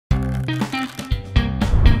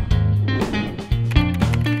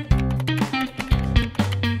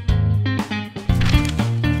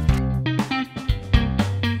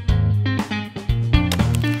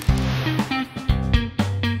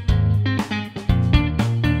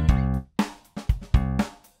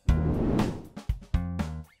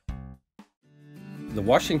The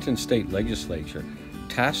Washington State Legislature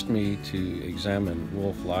tasked me to examine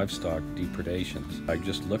wolf-livestock depredations. I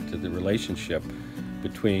just looked at the relationship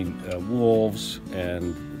between wolves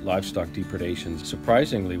and livestock depredations.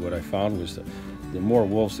 Surprisingly, what I found was that the more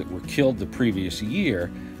wolves that were killed the previous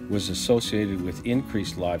year was associated with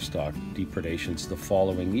increased livestock depredations the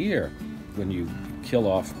following year. When you kill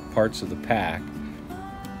off parts of the pack,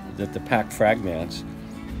 that the pack fragments,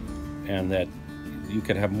 and that you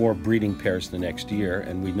could have more breeding pairs the next year,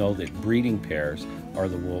 and we know that breeding pairs are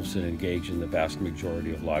the wolves that engage in the vast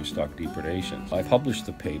majority of livestock depredations. I published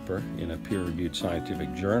the paper in a peer-reviewed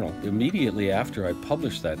scientific journal. Immediately after I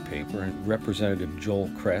published that paper, Representative Joel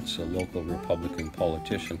Kretz, a local Republican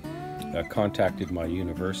politician, contacted my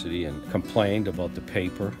university and complained about the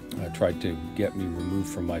paper, tried to get me removed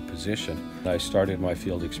from my position. I started my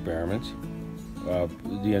field experiments.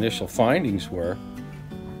 The initial findings were,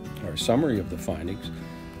 or summary of the findings,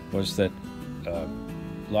 was that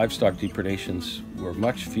livestock depredations were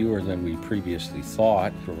much fewer than we previously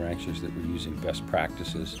thought for ranchers that were using best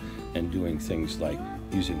practices and doing things like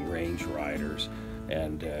using range riders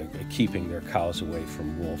and keeping their cows away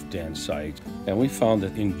from wolf den sites. And we found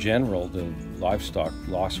that in general the livestock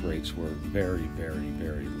loss rates were very, very,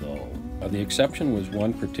 very low. The exception was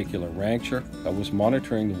one particular rancher. I was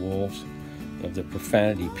monitoring the wolves of the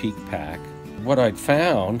Profanity Peak pack. What I'd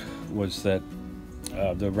found was that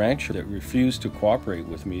the rancher that refused to cooperate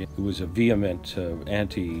with me, who was a vehement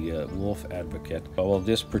anti-wolf advocate, well,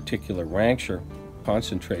 this particular rancher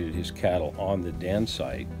concentrated his cattle on the den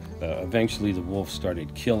site. Eventually the wolves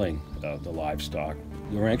started killing the livestock.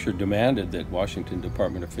 The rancher demanded that Washington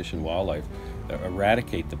Department of Fish and Wildlife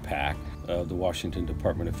eradicate the pack. The Washington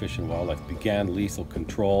Department of Fish and Wildlife began lethal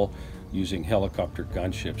control using helicopter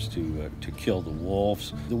gunships to kill the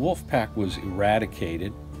wolves. The wolf pack was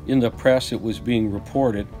eradicated. In the press, it was being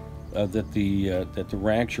reported that the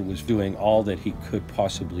rancher was doing all that he could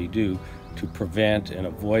possibly do to prevent and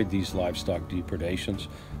avoid these livestock depredations.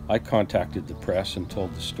 I contacted the press and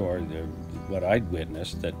told the story, what I'd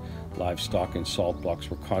witnessed, that livestock and salt blocks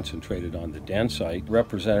were concentrated on the den site.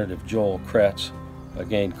 Representative Joel Kretz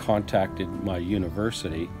again contacted my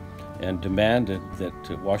university and demanded that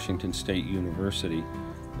Washington State University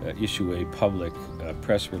issue a public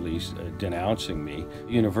press release denouncing me.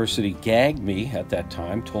 The university gagged me at that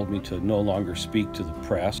time, told me to no longer speak to the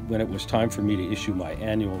press. When it was time for me to issue my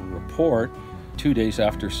annual report, 2 days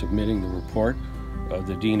after submitting the report,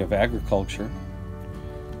 the Dean of Agriculture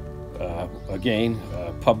again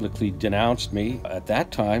publicly denounced me. At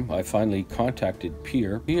that time, I finally contacted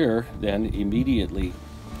Peer. Peer then immediately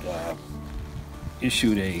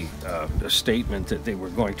issued a statement that they were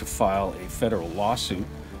going to file a federal lawsuit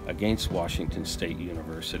against Washington State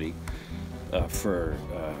University for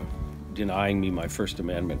denying me my First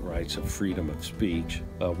Amendment rights of freedom of speech.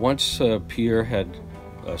 Once Peer had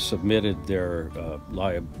submitted their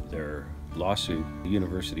lawsuit, the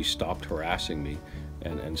university stopped harassing me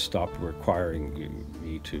and stopped requiring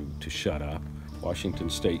me to shut up.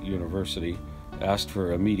 Washington State University asked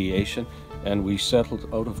for a mediation, and we settled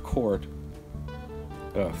out of court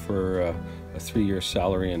for a 3-year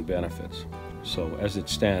salary and benefits. So as it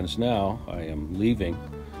stands now, I am leaving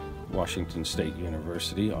Washington State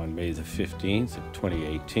University on May the 15th of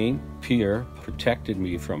 2018. Peer protected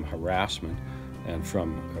me from harassment and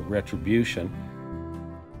from retribution.